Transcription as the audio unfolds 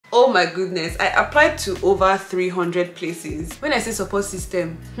Oh my goodness, I applied to over 300 places. When I say support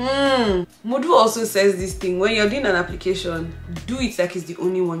system, Moodle also says this thing: when you're doing an application, do it like it's the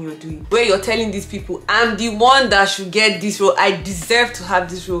only one you're doing, where you're telling these people, I'm the one that should get this role, I deserve to have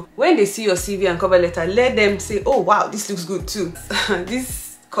this role. When they see your CV and cover letter, let them say, oh wow, this looks good too.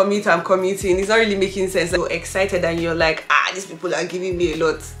 This commute I'm commuting, it's not really making sense. You're excited and you're like, these people are giving me a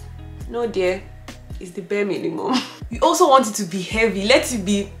lot. No dear, it's the bare minimum. You also want it to be heavy. Let it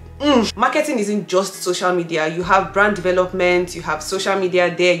be. Marketing isn't just social media. You have brand development, you have social media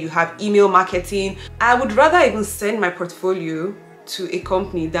there, you have email marketing. I would rather even send my portfolio to a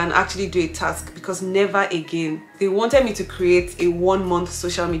company than actually do a task, because never again. They wanted me to create a 1-month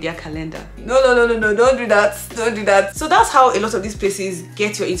social media calendar. No, don't do that. So that's how a lot of these places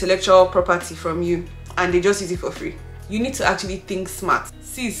get your intellectual property from you, and they just use it for free. You need to actually think smart.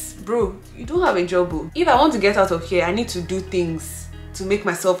 Sis, bro, you don't have a job. If I want to get out of here, I need to do things to make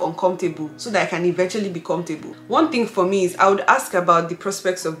myself uncomfortable so that I can eventually be comfortable. One thing for me is I would ask about the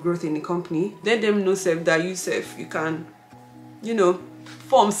prospects of growth in the company. Let them know that you can,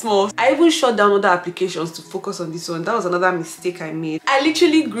 form small. I even shut down other applications to focus on this one. That was another mistake I made. I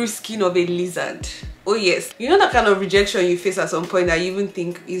literally grew skin of a lizard. Oh yes, you know that kind of rejection you face at some point that you even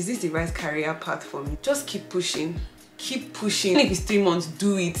think, is this the right career path for me? Just keep pushing. Keep pushing. Even if it's 3 months,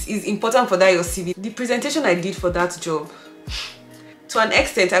 do it. It's important for that your CV. The presentation I did for that job, to an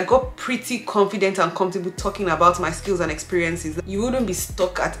extent, I got pretty confident and comfortable talking about my skills and experiences. You wouldn't be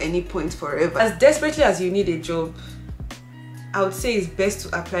stuck at any point forever. As desperately as you need a job, I would say it's best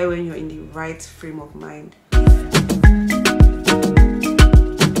to apply when you're in the right frame of mind.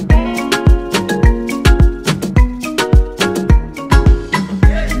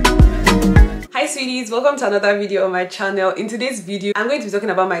 Hi sweeties, welcome to another video on my channel. In today's video, I'm going to be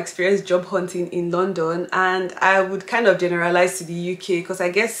talking about my experience job hunting in London, and I would kind of generalize to the UK because I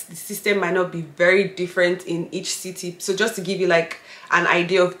guess the system might not be very different in each city. So just to give you like an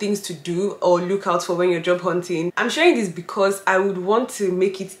idea of things to do or look out for when you're job hunting. I'm sharing this because I would want to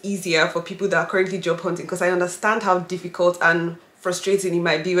make it easier for people that are currently job hunting, because I understand how difficult and frustrating it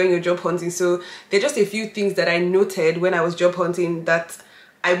might be when you're job hunting. So there are just a few things that I noted when I was job hunting that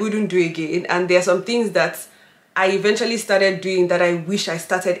I wouldn't do again, and there are some things that I eventually started doing that I wish I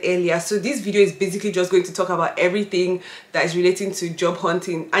started earlier. So this video is basically just going to talk about everything that is relating to job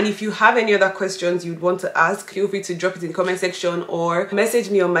hunting. And if you have any other questions you'd want to ask, feel free to drop it in the comment section or message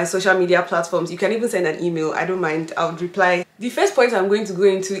me on my social media platforms. You can even send an email, I don't mind, I would reply. The first point I'm going to go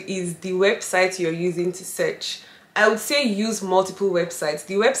into is the website you're using to search. I would say use multiple websites.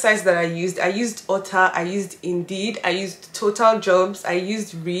 The websites that I used Otter, I used Indeed, I used Total Jobs, I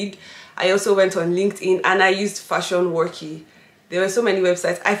used Reed, I also went on LinkedIn, and I used Fashion Worky. There were so many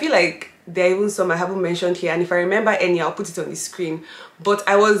websites. I feel like there are even some I haven't mentioned here, and if I remember any, I'll put it on the screen. But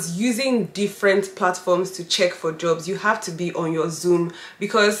I was using different platforms to check for jobs. You have to be on your Zoom,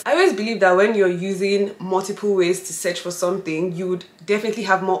 because I always believe that when you're using multiple ways to search for something, you would definitely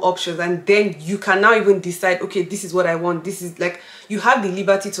have more options, and then you can now even decide, okay, this is what I want. This is like, you have the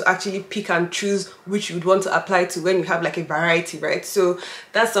liberty to actually pick and choose which you would want to apply to when you have like a variety, right? So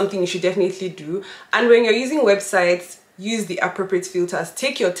that's something you should definitely do. And when you're using websites, use the appropriate filters.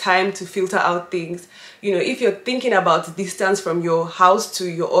 Take your time to filter out things. If you're thinking about distance from your house to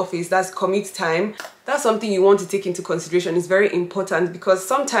your office, that's commute time, that's something you want to take into consideration. It's very important, because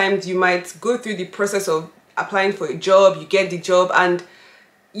sometimes you might go through the process of applying for a job, you get the job, and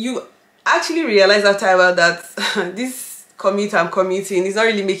you actually realize after a while that this commute I'm commuting is not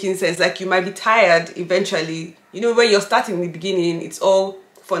really making sense. Like, you might be tired eventually. When you're starting in the beginning, it's all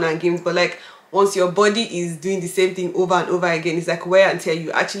fun and games, but like, once your body is doing the same thing over and over again, it's like wear and tear.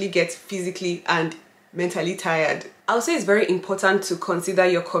 You actually get physically and mentally tired. I'll say it's very important to consider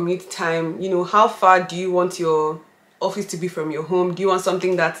your commute time. How far do you want your office to be from your home? Do you want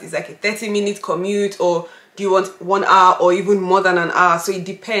something that is like a 30-minute commute, or do you want 1 hour or even more than an hour? So it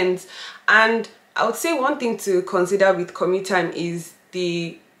depends. And I would say one thing to consider with commute time is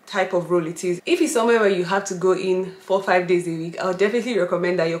the type of role it is. If it's somewhere where you have to go in 4 or 5 days a week, I would definitely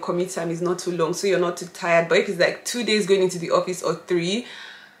recommend that your commute time is not too long, so you're not too tired. But if it's like 2 days going into the office or 3,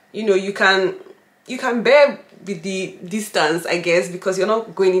 you can bear with the distance, I guess, because you're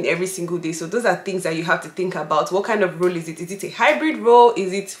not going in every single day. So those are things that you have to think about. What kind of role is it? Is it a hybrid role?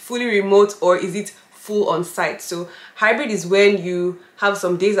 Is it fully remote, or is it full on site? So hybrid is when you have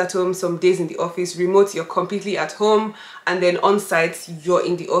some days at home, some days in the office. Remote, you're completely at home, and then on site, you're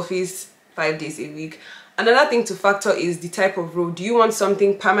in the office 5 days a week. Another thing to factor is the type of role. Do you want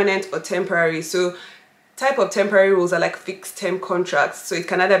something permanent or temporary? So type of temporary roles are like fixed term contracts. So it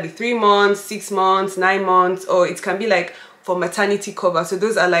can either be 3 months, 6 months, 9 months, or it can be like for maternity cover. So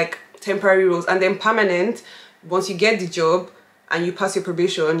those are like temporary roles. And then permanent, once you get the job and you pass your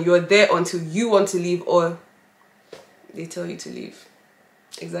probation, you're there until you want to leave or they tell you to leave.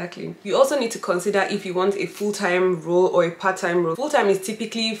 Exactly. You also need to consider if you want a full-time role or a part-time role. Full-time is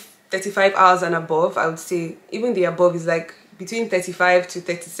typically 35 hours and above. I would say even the above is like between 35 to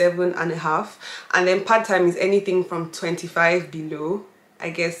 37 and a half. And then part-time is anything from 25 below. I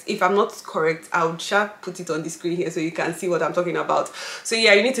guess if I'm not correct, I would put it on the screen here so you can see what I'm talking about. So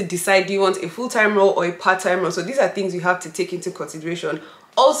yeah, you need to decide, do you want a full-time role or a part-time role? So these are things you have to take into consideration.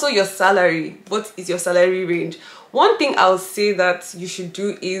 Also your salary. What is your salary range? One thing I'll say that you should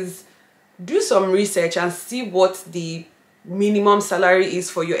do is do some research and see what the minimum salary is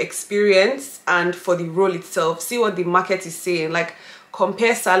for your experience and for the role itself. See what the market is saying, like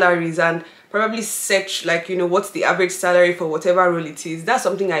compare salaries and probably search like, you know, what's the average salary for whatever role it is. That's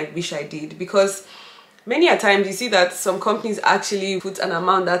something I wish I did, because many a times you see that some companies actually put an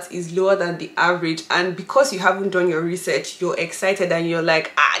amount that is lower than the average, and because you haven't done your research, you're excited and you're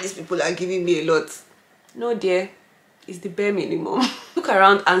like, these people are giving me a lot. No dear, it's the bare minimum. Look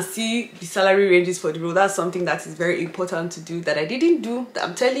around and see the salary ranges for the role. That's something that is very important to do that I didn't do, that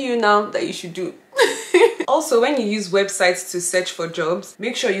I'm telling you now that you should do. Also, when you use websites to search for jobs,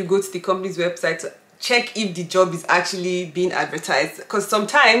 make sure you go to the company's website to check if the job is actually being advertised, because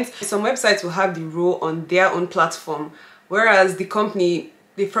sometimes some websites will have the role on their own platform, whereas the company,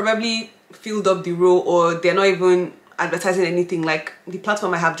 they probably filled up the role or they're not even advertising anything. Like the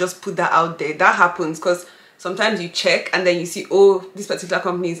platform I have just put that out there. That happens because sometimes you check and then you see, oh, this particular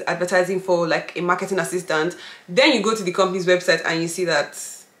company is advertising for like a marketing assistant. Then you go to the company's website and you see that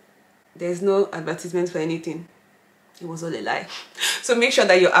there's no advertisement for anything. It was all a lie. So make sure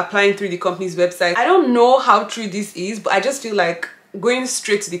that you're applying through the company's website. I don't know how true this is, but I just feel like going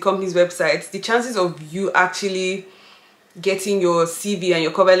straight to the company's website, the chances of you actually getting your CV and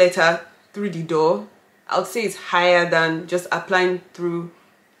your cover letter through the door, I would say it's higher than just applying through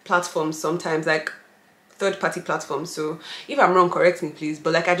platforms sometimes, like third-party platforms. So if I'm wrong, correct me please,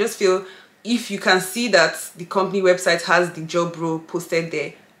 but like I just feel if you can see that the company website has the job role posted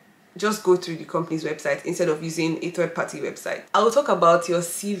there, just go through the company's website instead of using a third-party website. I will talk about your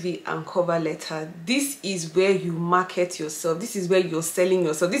CV and cover letter. This is where you market yourself. This is where you're selling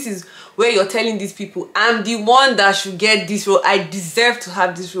yourself. This is where you're telling these people, I'm the one that should get this role. I deserve to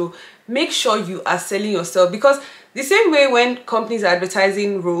have this role. Make sure you are selling yourself, because the same way when companies are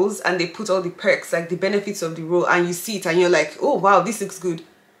advertising roles and they put all the perks, like the benefits of the role, and you see it and you're like, oh wow, this looks good.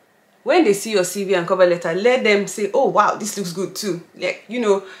 When they see your CV and cover letter, let them say, oh wow, this looks good too. Like, you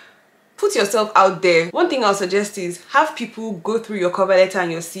know, put yourself out there. One thing I'll suggest is have people go through your cover letter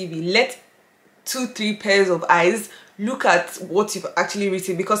and your CV. Let 2-3 pairs of eyes look at what you've actually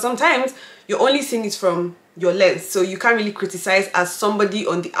written, because sometimes you're only seeing it from your lens, so you can't really criticize as somebody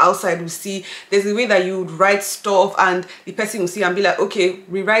on the outside will see. There's a way that you would write stuff and the person will see and be like, okay,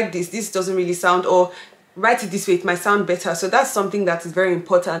 rewrite this doesn't really sound, or write it this way, it might sound better. So that's something that is very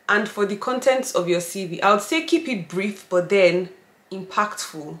important. And for the contents of your CV, I would say keep it brief but then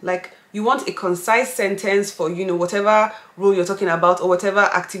impactful. Like you want a concise sentence for, you know, whatever role you're talking about or whatever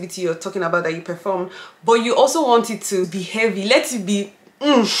activity you're talking about that you perform, but you also want it to be heavy. Let it be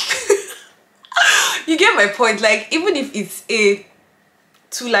you get my point. Like even if it's a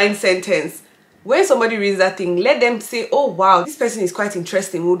 2-line sentence, when somebody reads that thing, let them say, oh wow, this person is quite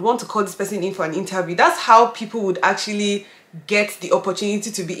interesting, we would want to call this person in for an interview. That's how people would actually get the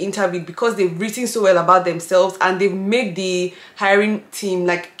opportunity to be interviewed, because they've written so well about themselves and they've made the hiring team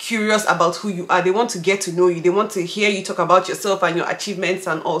like curious about who you are. They want to get to know you, they want to hear you talk about yourself and your achievements.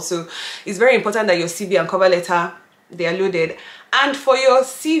 And also it's very important that your CV and cover letter, they are loaded. And for your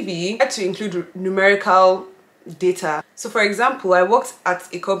CV, try to include numerical data. So for example, I worked at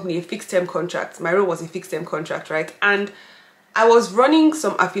a company, a fixed-term contract. My role was a fixed-term contract, right? And I was running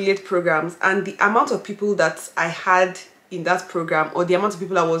some affiliate programs, and the amount of people that I had in that program, or the amount of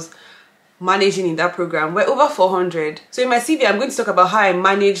people I was managing in that program, were over 400. So in my CV, I'm going to talk about how I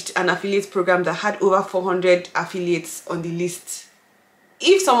managed an affiliate program that had over 400 affiliates on the list.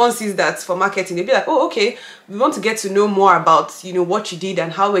 If someone sees that for marketing, they'll be like, oh, okay, we want to get to know more about, you know, what you did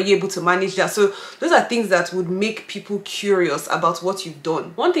and how were you able to manage that. So those are things that would make people curious about what you've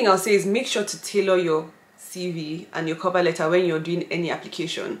done. One thing I'll say is make sure to tailor your CV and your cover letter when you're doing any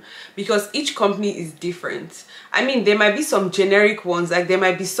application, because each company is different. I mean, there might be some generic ones, like there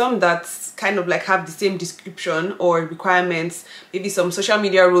might be some that kind of like have the same description or requirements. Maybe some social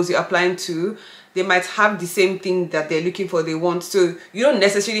media roles you're applying to, they might have the same thing that they're looking for, they want. So you don't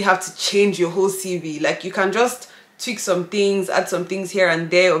necessarily have to change your whole CV. Like you can just tweak some things, add some things here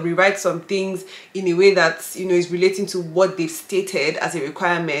and there, or rewrite some things in a way that, you know, is relating to what they've stated as a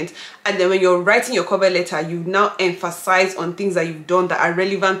requirement. And then when you're writing your cover letter, you now emphasize on things that you've done that are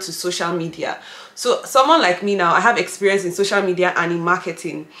relevant to social media. So someone like me now, I have experience in social media and in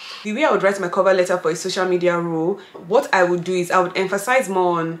marketing. The way I would write my cover letter for a social media role, what I would do is I would emphasize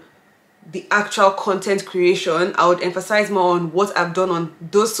more on the actual content creation. I would emphasize more on what I've done on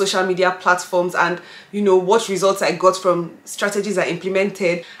those social media platforms and, you know, what results I got from strategies I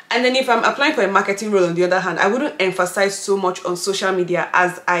implemented. And then if I'm applying for a marketing role, on the other hand, I wouldn't emphasize so much on social media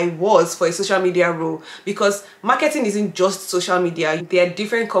as I was for a social media role, because marketing isn't just social media. There are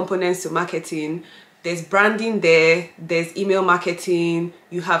different components to marketing. There's branding there's email marketing,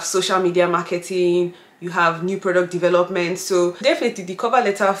 you have social media marketing, you have new product development. So definitely the cover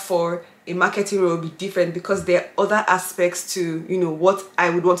letter for a marketing role will be different because there are other aspects to, you know, what I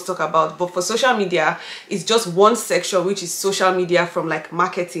would want to talk about. But for social media, it's just one section, which is social media from like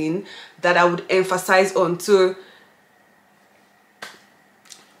marketing, that I would emphasize on. So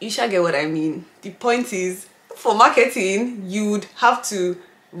you shall get what I mean. The point is, for marketing, you would have to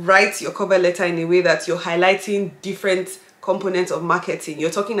write your cover letter in a way that you're highlighting different components of marketing. You're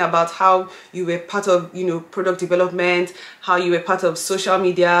talking about how you were part of, you know, product development, how you were part of social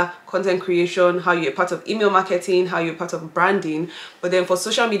media content creation, how you were part of email marketing, how you were part of branding. But then for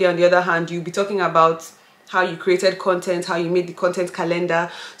social media, on the other hand, you'll be talking about how you created content, how you made the content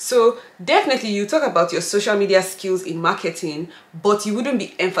calendar. So definitely you talk about your social media skills in marketing, but you wouldn't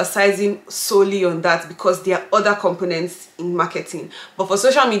be emphasizing solely on that because there are other components in marketing. But for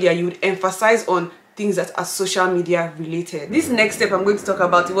social media, you would emphasize on things that are social media related. This next step I'm going to talk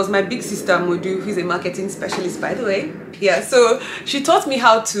about, it was my big sister Modu, who's a marketing specialist, by the way. Yeah, so she taught me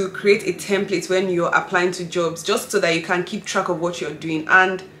how to create a template when you're applying to jobs, just so that you can keep track of what you're doing.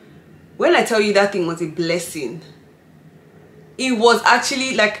 And when I tell you that thing was a blessing, it was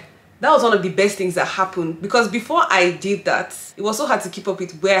actually like, that was one of the best things that happened, because before I did that, it was so hard to keep up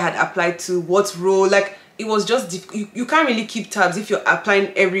with where I had applied to, what role. Like, it was just, you can't really keep tabs if you're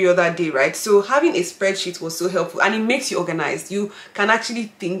applying every other day, right? So having a spreadsheet was so helpful, and it makes you organized. You can actually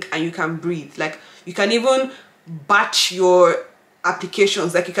think and you can breathe. Like, you can even batch your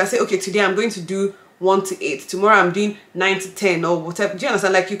applications. Like, you can say, okay, today I'm going to do 1 to 8, tomorrow I'm doing 9 to 10 or whatever. Do you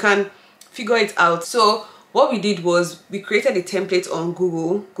understand? Like, you can figure it out. So what we did was we created a template on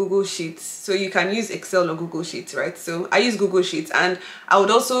Google Sheets. So you can use Excel or Google Sheets, right? So I use Google Sheets, and I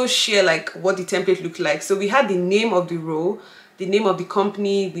would also share like what the template looked like. So we had the name of the role, the name of the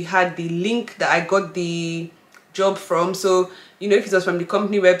company, we had the link that I got the job from. So, you know, if it was from the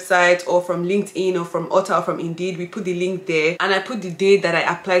company website or from LinkedIn or from Otta or from Indeed, we put the link there, and I put the date that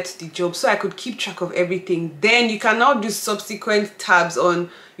I applied to the job so I could keep track of everything. Then you can now do subsequent tabs on,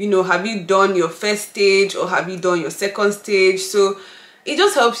 you know, have you done your first stage or have you done your second stage? So it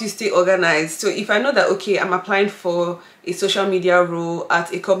just helps you stay organized. So if I know that, okay, I'm applying for a social media role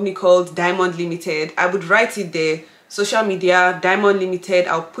at a company called Diamond Limited, I would write it there, social media, Diamond Limited,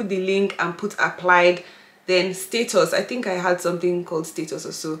 I'll put the link and put applied. Then status, I think I had something called status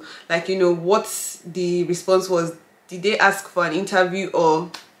or so, like, you know, what the response was. Did they ask for an interview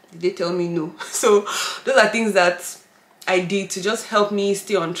or did they tell me no? So those are things that I did to just help me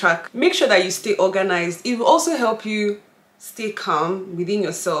stay on track. Make sure that you stay organized. It will also help you stay calm within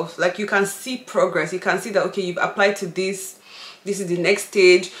yourself. Like, you can see progress. You can see that, okay, you've applied to this is the next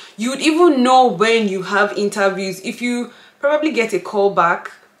stage. You would even know when you have interviews. If you probably get a call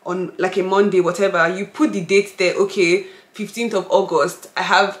back on like a Monday, whatever, you put the date there, okay, 15th of August, I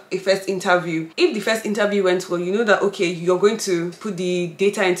have a first interview. If the first interview went well, you know that, okay, you're going to put the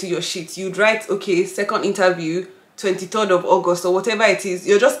data into your sheet. You'd write, okay, second interview, 23rd of August or whatever it is.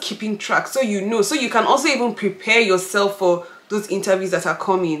 You're just keeping track, so you know. So you can also even prepare yourself for those interviews that are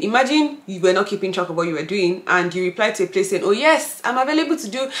coming. Imagine you were not keeping track of what you were doing and you replied to a place saying, oh yes, I'm available to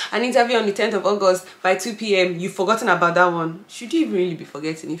do an interview on the 10th of August by 2 p.m. You've forgotten about that one. Should you even really be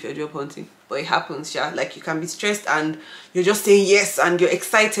forgetting if you're job hunting? But it happens, yeah. Like, you can be stressed and you're just saying yes and you're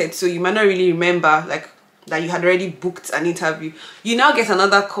excited, so you might not really remember like that you had already booked an interview. You now get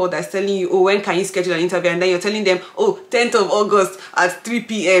another call that's telling you, oh, when can you schedule an interview? And then you're telling them, oh, 10th of August at 3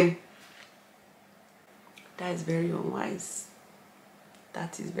 p.m. That is very unwise.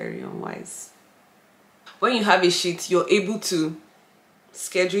 That is very unwise. When you have a sheet, you're able to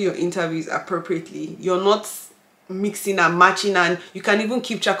schedule your interviews appropriately. You're not mixing and matching, and you can even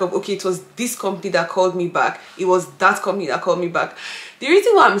keep track of, okay, it was this company that called me back, it was that company that called me back. The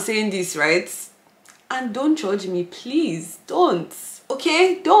reason why I'm saying this, right, and don't judge me, please, don't,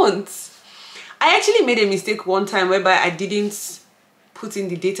 okay, don't. I actually made a mistake one time whereby I didn't put in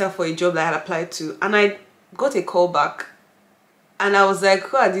the data for a job that I had applied to, and I got a call back, and I was like,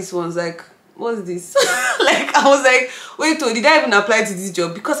 who are these ones? Like, what's this? Like, I was like, wait, oh, did I even apply to this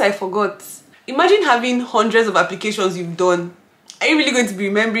job? Because I forgot. Imagine having hundreds of applications you've done. Are you really going to be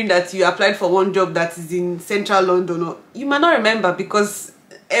remembering that you applied for one job that is in central London? Or you might not remember, because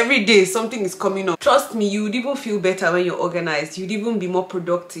every day something is coming up. Trust me, you would even feel better when you're organized. You'd even be more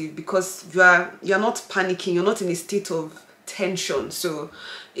productive, because you're not panicking, you're not in a state of tension. So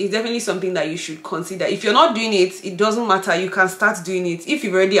it's definitely something that you should consider. If you're not doing it, it doesn't matter, you can start doing it. If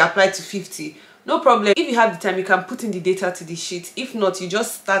you've already applied to 50, no problem. If you have the time, you can put in the data to the sheet. If not, you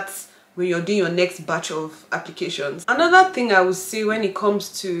just start when you're doing your next batch of applications. Another thing I would say when it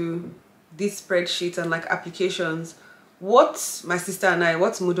comes to this spreadsheet and like applications, what my sister and I,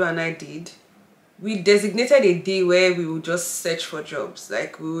 what Mudu and I did, we designated a day where we would just search for jobs.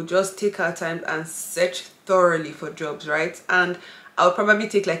 Like, we would just take our time and search thoroughly for jobs, right? And I'll probably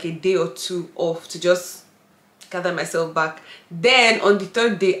take like a day or two off to just gather myself back. Then on the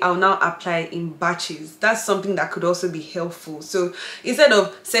third day, I'll now apply in batches. That's something that could also be helpful. So instead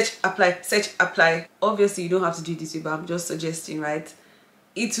of search, apply, obviously you don't have to do this, but I'm just suggesting, right?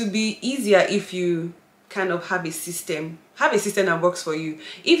 It would be easier if you kind of have a system that works for you.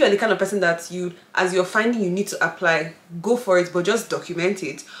 If you're the kind of person that as you're finding you need to apply, go for it, but just document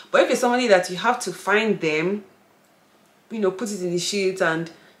it. But if you're somebody that you have to find them, you know, put it in the sheet,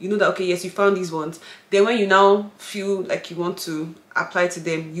 and you know that, okay, yes, you found these ones, then when you now feel like you want to apply to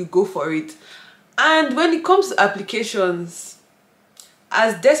them, you go for it. And when it comes to applications,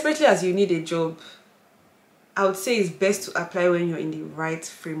 as desperately as you need a job, I would say it's best to apply when you're in the right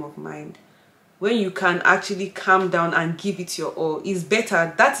frame of mind, when you can actually calm down and give it your all. Is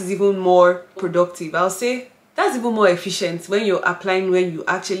better. That is even more productive. I'll say that's even more efficient when you're applying when you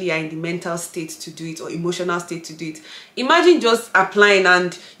actually are in the mental state to do it, or emotional state to do it. Imagine just applying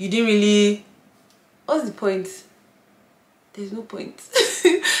and you didn't really, what's the point? There's no point.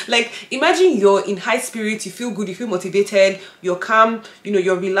 Like, imagine you're in high spirits, you feel good, you feel motivated, you're calm, you know,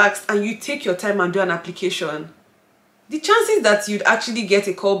 you're relaxed, and you take your time and do an application. The chances that you'd actually get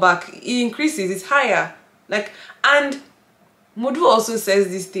a call back, it increases, it's higher. Like, and Mudu also says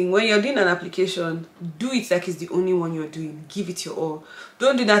this thing: when you're doing an application, do it like it's the only one you're doing. Give it your all.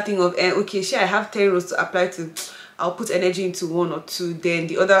 Don't do that thing of, okay, sure, I have 10 roles to apply to, I'll put energy into 1 or 2, then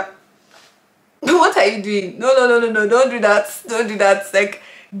the other. What are you doing? No, don't do that. Don't do that. Like,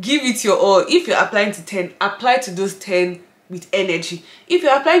 give it your all. If you're applying to 10, apply to those 10 with energy. If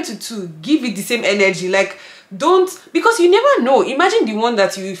you're applying to 2, give it the same energy. Like, don't, because you never know. Imagine the one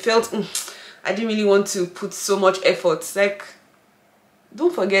that you felt, I didn't really want to put so much effort. Like,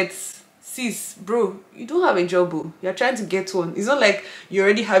 don't forget, sis, bro, you don't have a job. You're trying to get one. It's not like you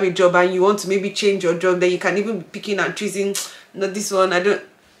already have a job and you want to maybe change your job. Then you can even be picking and choosing, not this one, I don't.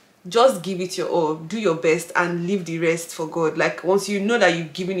 Just give it your all, do your best, and leave the rest for God. Like, once you know that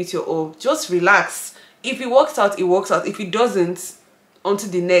you've given it your all, just relax. If it works out, it works out. If it doesn't, on to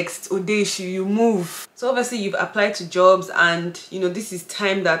the next. Odeshi, you move. So obviously you've applied to jobs, and you know, this is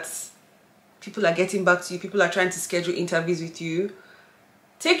time that people are getting back to you, people are trying to schedule interviews with you.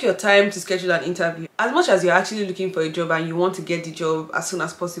 Take your time to schedule an interview. As much as you're actually looking for a job and you want to get the job as soon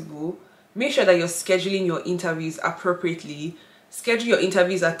as possible, make sure that you're scheduling your interviews appropriately. Schedule your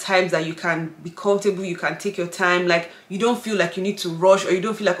interviews at times that you can be comfortable, you can take your time, like you don't feel like you need to rush, or you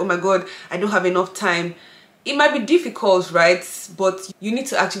don't feel like, oh my god, I don't have enough time. It might be difficult, right? But you need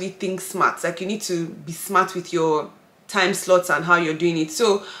to actually think smart. Like, you need to be smart with your time slots and how you're doing it.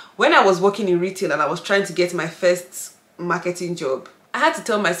 So when I was working in retail and I was trying to get my first marketing job, I had to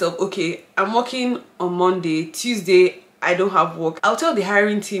tell myself, okay, I'm working on Monday, Tuesday I don't have work. I'll tell the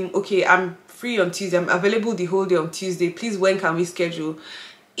hiring team, okay, I'm free on Tuesday, I'm available the whole day on Tuesday, please, when can we schedule?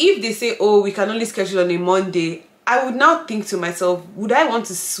 If they say, oh, we can only schedule on a Monday, I would now think to myself, would I want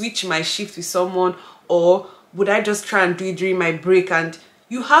to switch my shift with someone, or would I just try and do it during my break? And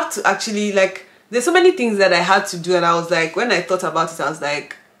you have to actually, like, there's so many things that I had to do, and I was like, when I thought about it, I was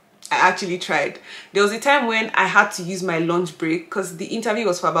like, I actually tried. There was a time when I had to use my lunch break because the interview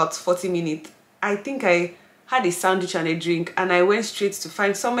was for about 40 minutes. I think I had a sandwich and a drink, and I went straight to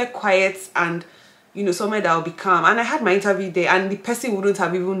find somewhere quiet and, you know, somewhere that will be calm. And I had my interview there, and the person wouldn't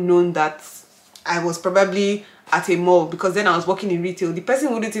have even known that I was probably at a mall, because then I was working in retail. The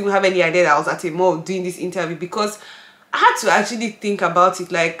person wouldn't even have any idea that I was at a mall doing this interview, because I had to actually think about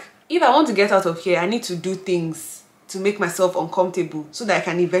it. Like, if I want to get out of here, I need to do things to make myself uncomfortable so that I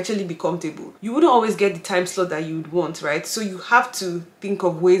can eventually be comfortable. You wouldn't always get the time slot that you would want, right? So you have to think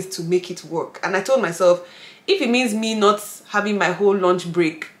of ways to make it work. And I told myself, if it means me not having my whole lunch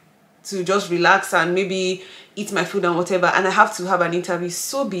break to just relax and maybe eat my food and whatever, and I have to have an interview,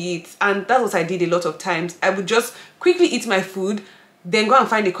 so be it. And that's what I did a lot of times. I would just quickly eat my food, then go and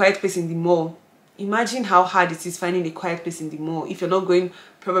find a quiet place in the mall. Imagine how hard it is finding a quiet place in the mall if you're not going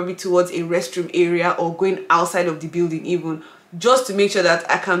probably towards a restroom area or going outside of the building even, just to make sure that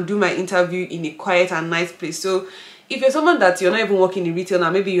I can do my interview in a quiet and nice place. So if you're someone that you're not even working in retail now,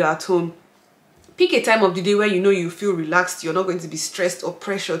 maybe you're at home, pick a time of the day where you know you feel relaxed, you're not going to be stressed or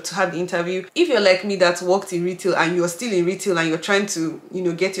pressured to have the interview. If you're like me that worked in retail and you're still in retail and you're trying to, you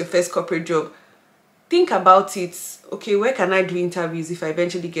know, get your first corporate job, think about it. Okay, where can I do interviews if I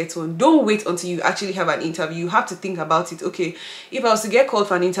eventually get one? Don't wait until you actually have an interview. You have to think about it. Okay, if I was to get called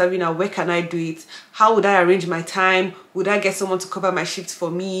for an interview now, where can I do it? How would I arrange my time? Would I get someone to cover my shift for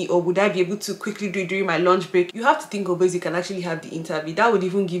me, or would I be able to quickly do it during my lunch break? You have to think of ways you can actually have the interview. That would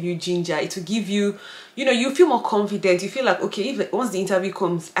even give you ginger. It will give you, you know, you feel more confident. You feel like, okay, if once the interview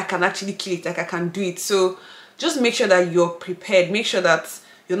comes, I can actually kill it, like I can do it. So just make sure that you're prepared. Make sure that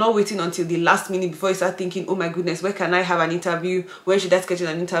you're not waiting until the last minute before you start thinking, oh my goodness, where can I have an interview? When should I schedule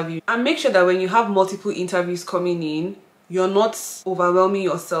an interview? And make sure that when you have multiple interviews coming in, you're not overwhelming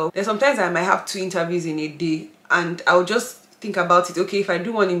yourself. There's sometimes I might have 2 interviews in a day, and I'll just think about it. Okay, if I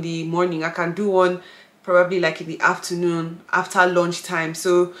do one in the morning, I can do one probably like in the afternoon after lunchtime.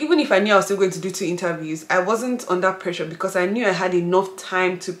 So even if I knew I was still going to do 2 interviews, I wasn't under pressure because I knew I had enough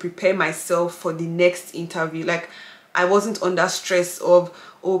time to prepare myself for the next interview. Like, I wasn't under stress of,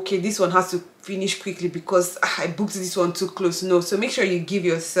 okay, this one has to finish quickly because I booked this one too close. No, so make sure you give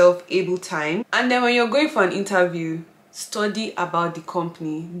yourself able time. And then when you're going for an interview, study about the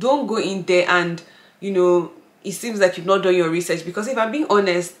company. Don't go in there and, you know, it seems like you've not done your research. Because if I'm being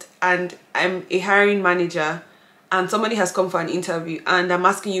honest and I'm a hiring manager and somebody has come for an interview and I'm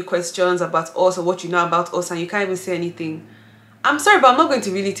asking you questions about us or what you know about us and you can't even say anything, I'm sorry, but I'm not going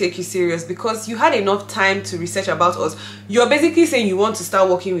to really take you serious because you had enough time to research about us. You're basically saying you want to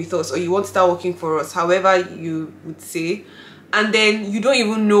start working with us or you want to start working for us, however you would say, and then you don't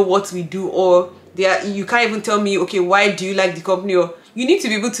even know what we do, or you can't even tell me, okay, why do you like the company? Or you need to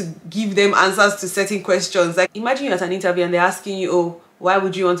be able to give them answers to certain questions. Like, imagine you're at an interview and they're asking you, oh, why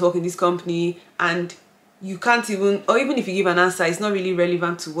would you want to work in this company? And you can't even, or even if you give an answer, it's not really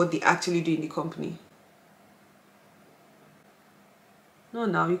relevant to what they actually do in the company. No,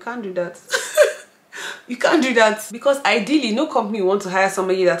 now you can't do that. You can't do that because ideally no company wants to hire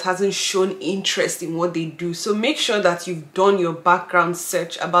somebody that hasn't shown interest in what they do. So make sure that you've done your background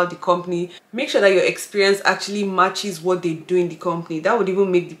search about the company. Make sure that your experience actually matches what they do in the company. That would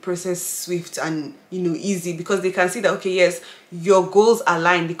even make the process swift and, you know, easy, because they can see that, okay, yes, your goals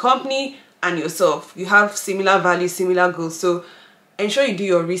align. The company and yourself, you have similar values, similar goals. So ensure you do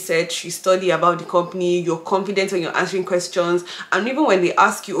your research, you study about the company, you're confident when you're answering questions. And even when they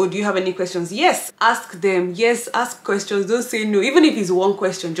ask you, oh, do you have any questions? Yes, ask them. Yes, ask questions. Don't say no. Even if it's one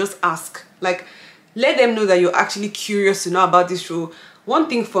question, just ask. Like, let them know that you're actually curious to know about this role. One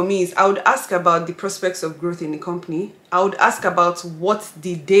thing for me is I would ask about the prospects of growth in the company. I would ask about what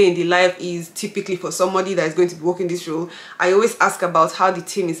the day in the life is typically for somebody that is going to be working this role. I always ask about how the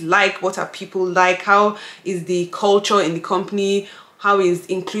team is like, what are people like, how is the culture in the company, how is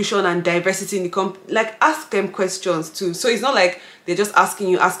inclusion and diversity in the company. Like, ask them questions too. So it's not like they're just asking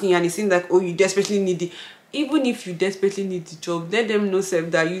you and it seems like, oh, you desperately need the, even if you desperately need the job, let them know self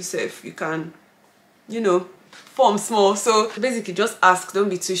that you self, you can, you know, form small. So basically just ask, don't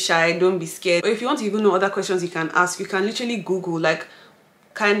be too shy, don't be scared. Or if you want to even know other questions you can ask, you can literally Google like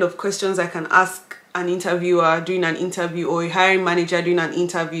kind of questions I can ask an interviewer doing an interview or a hiring manager doing an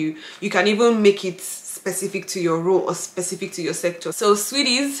interview. You can even make it specific to your role or specific to your sector. So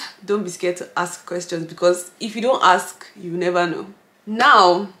sweeties, don't be scared to ask questions, because if you don't ask, you never know.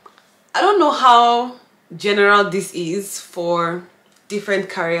 Now, I don't know how general this is for different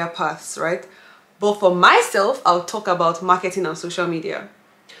career paths, right? But for myself, I'll talk about marketing and social media.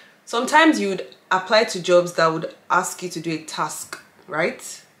 Sometimes you'd apply to jobs that would ask you to do a task,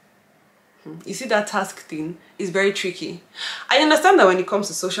 right? You see, that task thing is very tricky. I understand that when it comes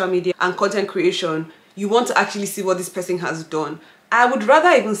to social media and content creation, you want to actually see what this person has done. I would rather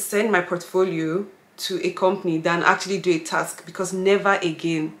even send my portfolio to a company than actually do a task, because never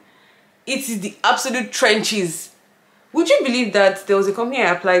again. It is the absolute trenches. Would you believe that there was a company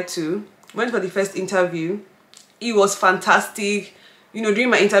I applied to, went for the first interview, it was fantastic. You know, during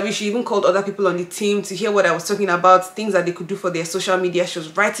my interview, she even called other people on the team to hear what I was talking about, things that they could do for their social media. She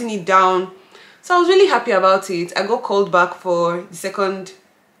was writing it down. So I was really happy about it. I got called back for the second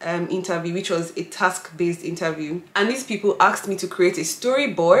interview, which was a task-based interview. And these people asked me to create a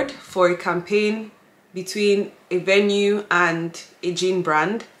storyboard for a campaign between a venue and a gin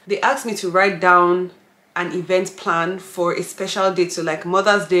brand. They asked me to write down an event plan for a special date, so like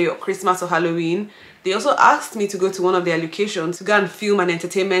Mother's Day or Christmas or Halloween. They also asked me to go to one of their locations to go and film an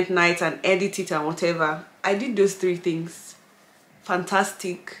entertainment night and edit it and whatever. I did those 3 things.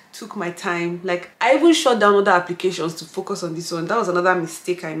 Fantastic. Took my time. Like, I even shut down other applications to focus on this one. That was another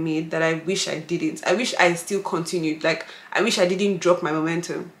mistake I made that I wish I didn't. I wish I still continued. Like, I wish I didn't drop my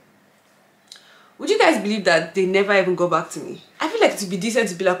momentum. Would you guys believe that they never even go back to me? I feel like to be decent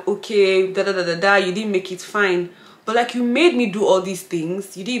to be like, okay, da da da da da, you didn't make it, fine. But like, you made me do all these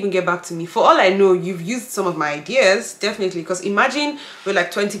things, you didn't even get back to me. For all I know, you've used some of my ideas, definitely. Because imagine we're like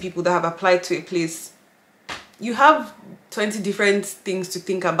 20 people that have applied to a place. You have 20 different things to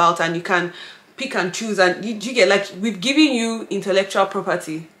think about, and you can pick and choose, and you get, like, we've given you intellectual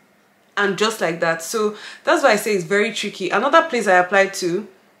property, and just like that. So that's why I say it's very tricky. Another place I applied to,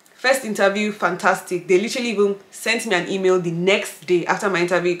 first interview, fantastic. They literally even sent me an email the next day after my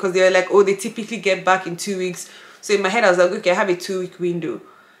interview, because they were like, oh, they typically get back in 2 weeks. So in my head I was like, okay, I have a 2-week window.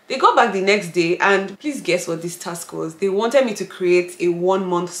 They got back the next day, and please guess what this task was. They wanted me to create a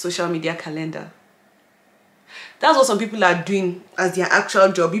 1-month social media calendar. That's what some people are doing as their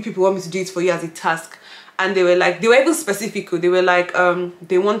actual job. You people want me to do it for you as a task. And they were like, they were even specific. They were like,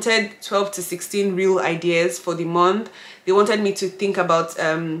 they wanted 12 to 16 real ideas for the month. They wanted me to think about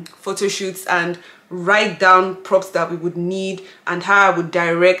photo shoots and write down props that we would need and how I would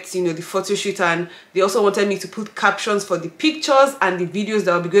direct, you know, the photo shoot. And they also wanted me to put captions for the pictures and the videos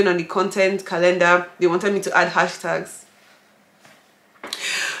that will be going on the content calendar. They wanted me to add hashtags.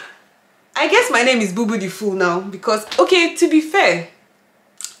 I guess my name is Boo Boo the Fool now, because, okay, to be fair,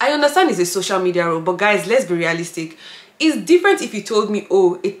 I understand it's a social media role, but guys, let's be realistic. It's different if you told me,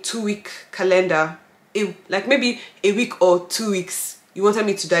 oh, a 2-week calendar, like maybe a week or 2 weeks. You wanted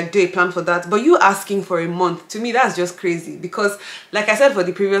me to like do a plan for that, but you asking for a month, to me that's just crazy. Because like I said for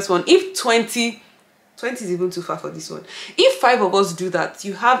the previous one, if 20 is even too far for this one. If 5 of us do that,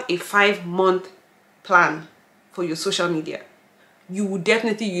 you have a 5-month plan for your social media. You will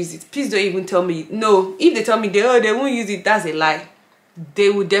definitely use it. Please don't even tell me no. If they tell me they won't use it, that's a lie. They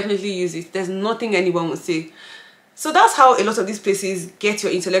will definitely use it. There's nothing anyone will say. So that's how a lot of these places get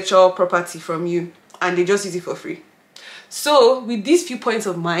your intellectual property from you, and they just use it for free. So with these few points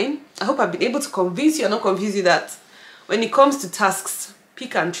of mine, I hope I've been able to convince you or not confuse you that when it comes to tasks,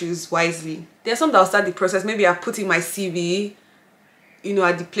 pick and choose wisely. There's some that will start the process. Maybe I've put in my CV, you know,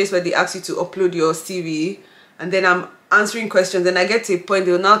 at the place where they ask you to upload your CV, and then I'm answering questions, and I get to a point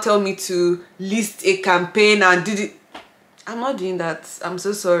they'll now tell me to list a campaign and do it. I'm not doing that. I'm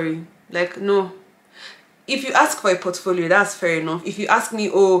so sorry. Like, no. If you ask for a portfolio, that's fair enough. If you ask me,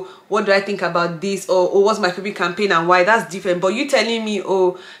 oh, what do I think about this, or oh, what's my favorite campaign and why, that's different. But you telling me,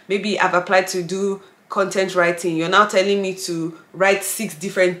 oh, maybe I've applied to do content writing, you're now telling me to write 6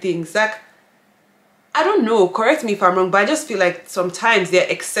 different things. Like, I don't know, correct me if I'm wrong, but I just feel like sometimes they're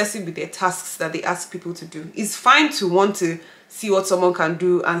excessive with their tasks that they ask people to do. It's fine to want to see what someone can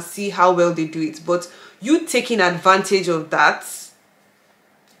do and see how well they do it, but you taking advantage of that,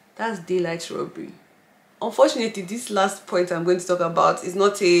 that's daylight robbery. Unfortunately, this last point I'm going to talk about is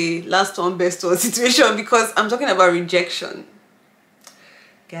not a last one best one situation, because I'm talking about rejection.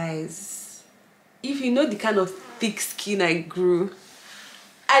 Guys, if you know the kind of thick skin I grew,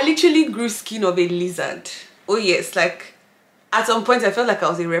 I literally grew skin of a lizard. Oh yes, like at some point I felt like I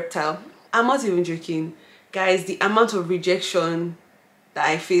was a reptile. I'm not even joking. Guys, the amount of rejection that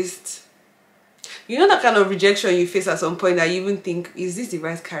I faced. You know that kind of rejection you face at some point that you even think, is this the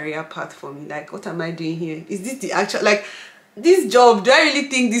right career path for me? Like, what am I doing here? Is this the actual, like, this job, do I really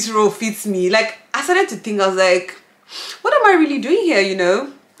think this role fits me? Like, I started to think, I was like, what am I really doing here, you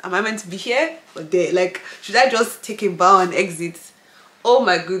know? Am I meant to be here or there? Like, should I just take a bow and exit? Oh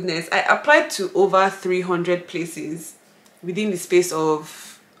my goodness, I applied to over 300 places within the space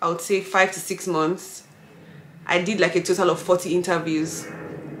of, I would say, 5 to 6 months. I did like a total of 40 interviews.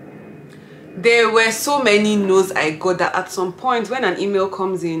 There were so many no's I got that at some point when an email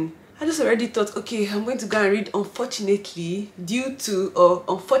comes in, I just already thought, okay, I'm going to go and read unfortunately, due to, or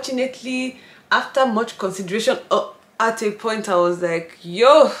unfortunately, after much consideration. At a point I was like,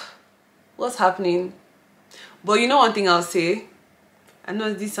 yo, what's happening? But you know one thing I'll say, I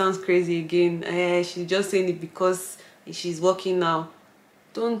know this sounds crazy again, she's just saying it because she's working now.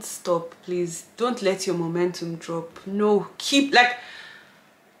 Don't stop, please. Don't let your momentum drop. No, keep, like,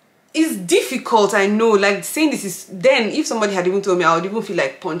 it's difficult, I know, like saying this is, then if somebody had even told me, I would even feel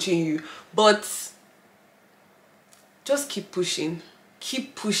like punching you. But just keep pushing.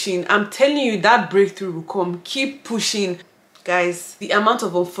 Keep pushing. I'm telling you, that breakthrough will come. Keep pushing. guys, the amount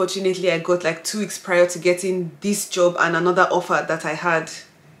of unfortunately I got like 2 weeks prior to getting this job and another offer that I had,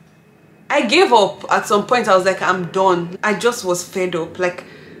 I gave up at some point. I was like, I'm done. I just was fed up, like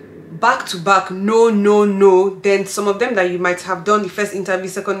back to back, no. Then some of them that you might have done the first interview,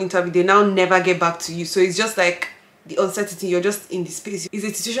 second interview, they now never get back to you. So it's just like the uncertainty, you're just in the space. It's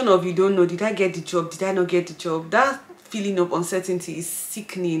a situation of you don't know, did I get the job, did I not get the job? That feeling of uncertainty is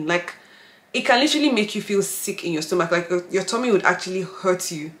sickening. Like, it can literally make you feel sick in your stomach, like your tummy would actually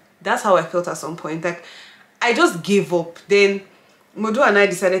hurt you. That's how I felt at some point. Like, I just gave up. Then Modu and I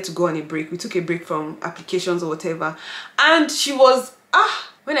decided to go on a break. We took a break from applications or whatever, and she was,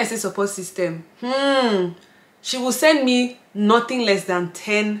 when I say support system, she will send me nothing less than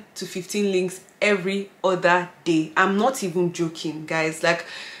 10 to 15 links every other day. I'm not even joking, guys. Like,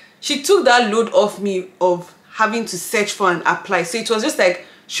 she took that load off me of having to search for and apply. So it was just like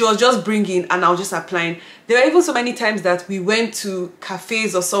she was just bringing and I was just applying. There were even so many times that we went to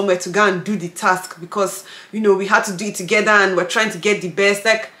cafes or somewhere to go and do the task because, you know, we had to do it together and we're trying to get the best.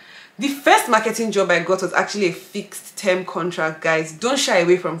 Like, the first marketing job I got was actually a fixed term contract, guys. Don't shy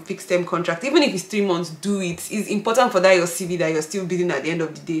away from fixed term contract. Even if it's 3 months, do it. It's important for that your CV that you're still building at the end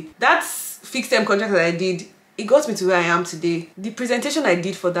of the day. That's fixed term contract that I did. It got me to where I am today. The presentation I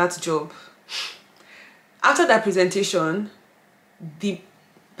did for that job, after that presentation, the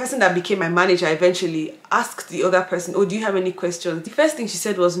person that became my manager eventually asked the other person, oh, do you have any questions? The first thing she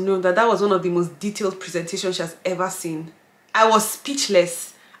said was no, that was one of the most detailed presentations she has ever seen. I was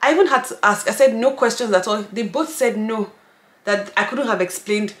speechless. I even had to ask. I said no questions at all. They both said no, that I couldn't have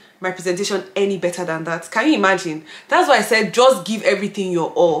explained my presentation any better than that. Can you imagine? That's why I said just give everything your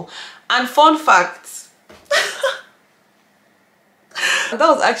all. And fun fact, that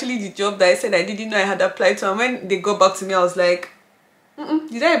was actually the job that I said I didn't know I had applied to, and when they got back to me I was like,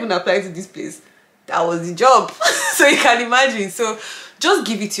 did I even apply to this place? That was the job. So you can imagine. So just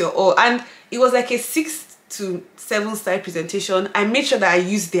give it your all. And it was like a 6 to 7 slide presentation. I made sure that I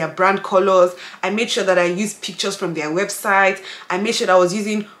used their brand colors. I made sure that I used pictures from their website. I made sure that I was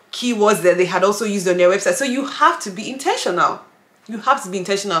using keywords that they had also used on their website. So you have to be intentional. You have to be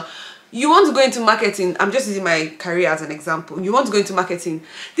intentional. You want to go into marketing. I'm just using my career as an example. You want to go into marketing.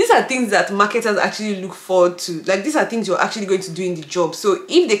 These are things that marketers actually look forward to. Like, these are things you're actually going to do in the job. So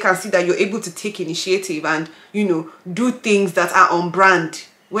if they can see that you're able to take initiative and, you know, do things that are on brand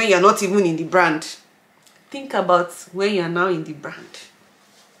when you're not even in the brand, think about when you're now in the brand.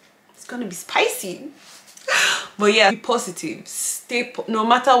 It's gonna be spicy. But yeah, be positive. No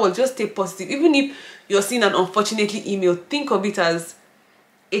matter what, just stay positive. Even if you're seeing an unfortunately email, think of it as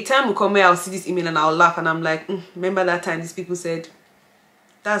a time will come where I'll see this email and I'll laugh and I'm like, remember that time these people said?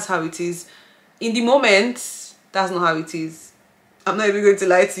 That's how it is. In the moment, that's not how it is. I'm not even going to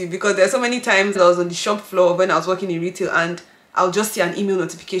lie to you, because there are so many times I was on the shop floor when I was working in retail and I'll just see an email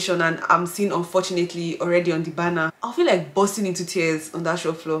notification and I'm seeing unfortunately already on the banner. I'll feel like bursting into tears on that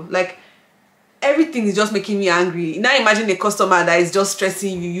shop floor. Like, everything is just making me angry. Now imagine a customer that is just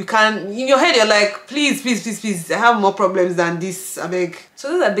stressing you. You can, in your head, you're like, please, I have more problems than this, I beg. So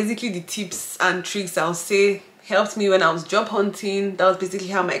those are basically the tips and tricks I'll say helped me when I was job hunting. That was basically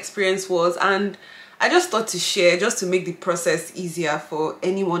how my experience was, and I just thought to share just to make the process easier for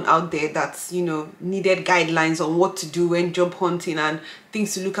anyone out there that's, you know, needed guidelines on what to do when job hunting and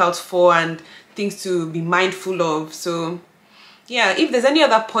things to look out for and things to be mindful of. So yeah, if there's any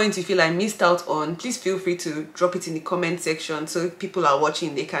other points you feel I missed out on, please feel free to drop it in the comment section so if people are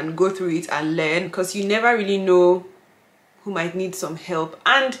watching, they can go through it and learn, because you never really know who might need some help.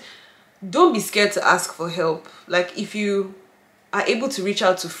 And don't be scared to ask for help. Like, if you are able to reach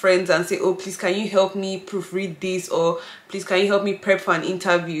out to friends and say, oh, please can you help me proofread this, or please can you help me prep for an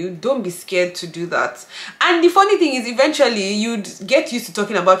interview, don't be scared to do that. And the funny thing is, eventually you'd get used to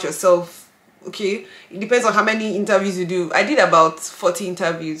talking about yourself. Okay, it depends on how many interviews you do. I did about 40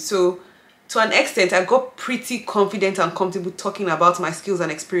 interviews, so to an extent I got pretty confident and comfortable talking about my skills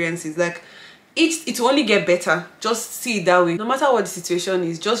and experiences. Like, it will only get better. Just see it that way. No matter what the situation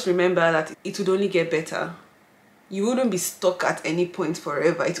is, just remember that it would only get better. You wouldn't be stuck at any point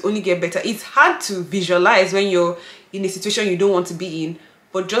forever. It only get better. It's hard to visualize when you're in a situation you don't want to be in,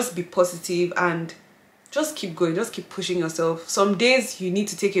 but just be positive and just keep going. Just keep pushing yourself. Some days you need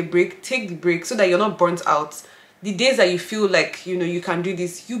to take a break. Take the break so that you're not burnt out. The days that you feel like, you know, you can do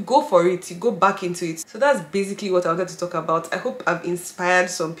this, you go for it. You go back into it. So that's basically what I wanted to talk about. I hope I've inspired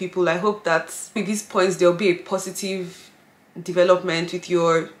some people. I hope that with these points there'll be a positive development with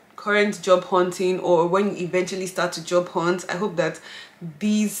your current job hunting, or when you eventually start to job hunt. I hope that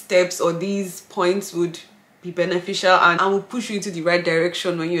these steps or these points would be beneficial and will push you into the right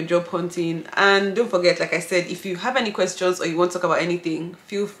direction when you're job hunting. And don't forget, like I said, if you have any questions or you want to talk about anything,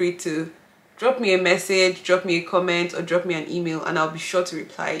 feel free to drop me a message, drop me a comment, or drop me an email, and I'll be sure to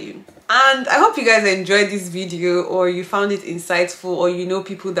reply you. And I hope you guys enjoyed this video, or you found it insightful, or you know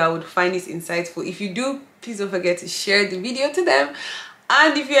people that would find it insightful. If you do, please don't forget to share the video to them.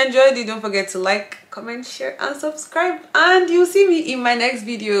 And if you enjoyed it, don't forget to like, comment, share, and subscribe. And you'll see me in my next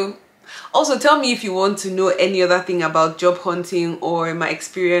video. Also, tell me if you want to know any other thing about job hunting or my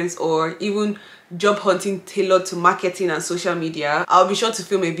experience, or even job hunting tailored to marketing and social media. I'll be sure to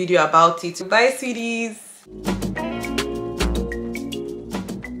film a video about it. Bye, sweeties.